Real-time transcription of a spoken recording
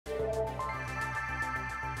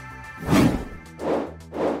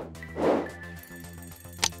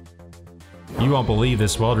You won't believe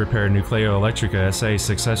this weld repair Nucleoelectrica SA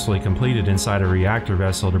successfully completed inside a reactor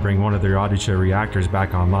vessel to bring one of their Atucha reactors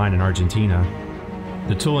back online in Argentina.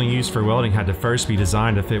 The tooling used for welding had to first be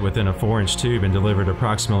designed to fit within a 4-inch tube and delivered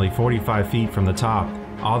approximately 45 feet from the top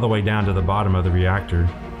all the way down to the bottom of the reactor.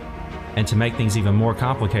 And to make things even more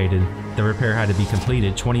complicated, the repair had to be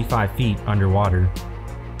completed 25 feet underwater.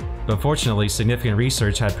 But fortunately, significant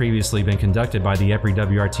research had previously been conducted by the EPRI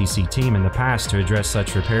WRTC team in the past to address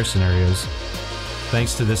such repair scenarios.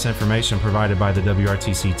 Thanks to this information provided by the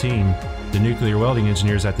WRTC team, the nuclear welding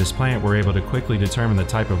engineers at this plant were able to quickly determine the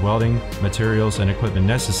type of welding, materials, and equipment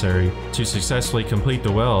necessary to successfully complete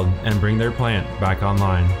the weld and bring their plant back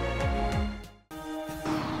online.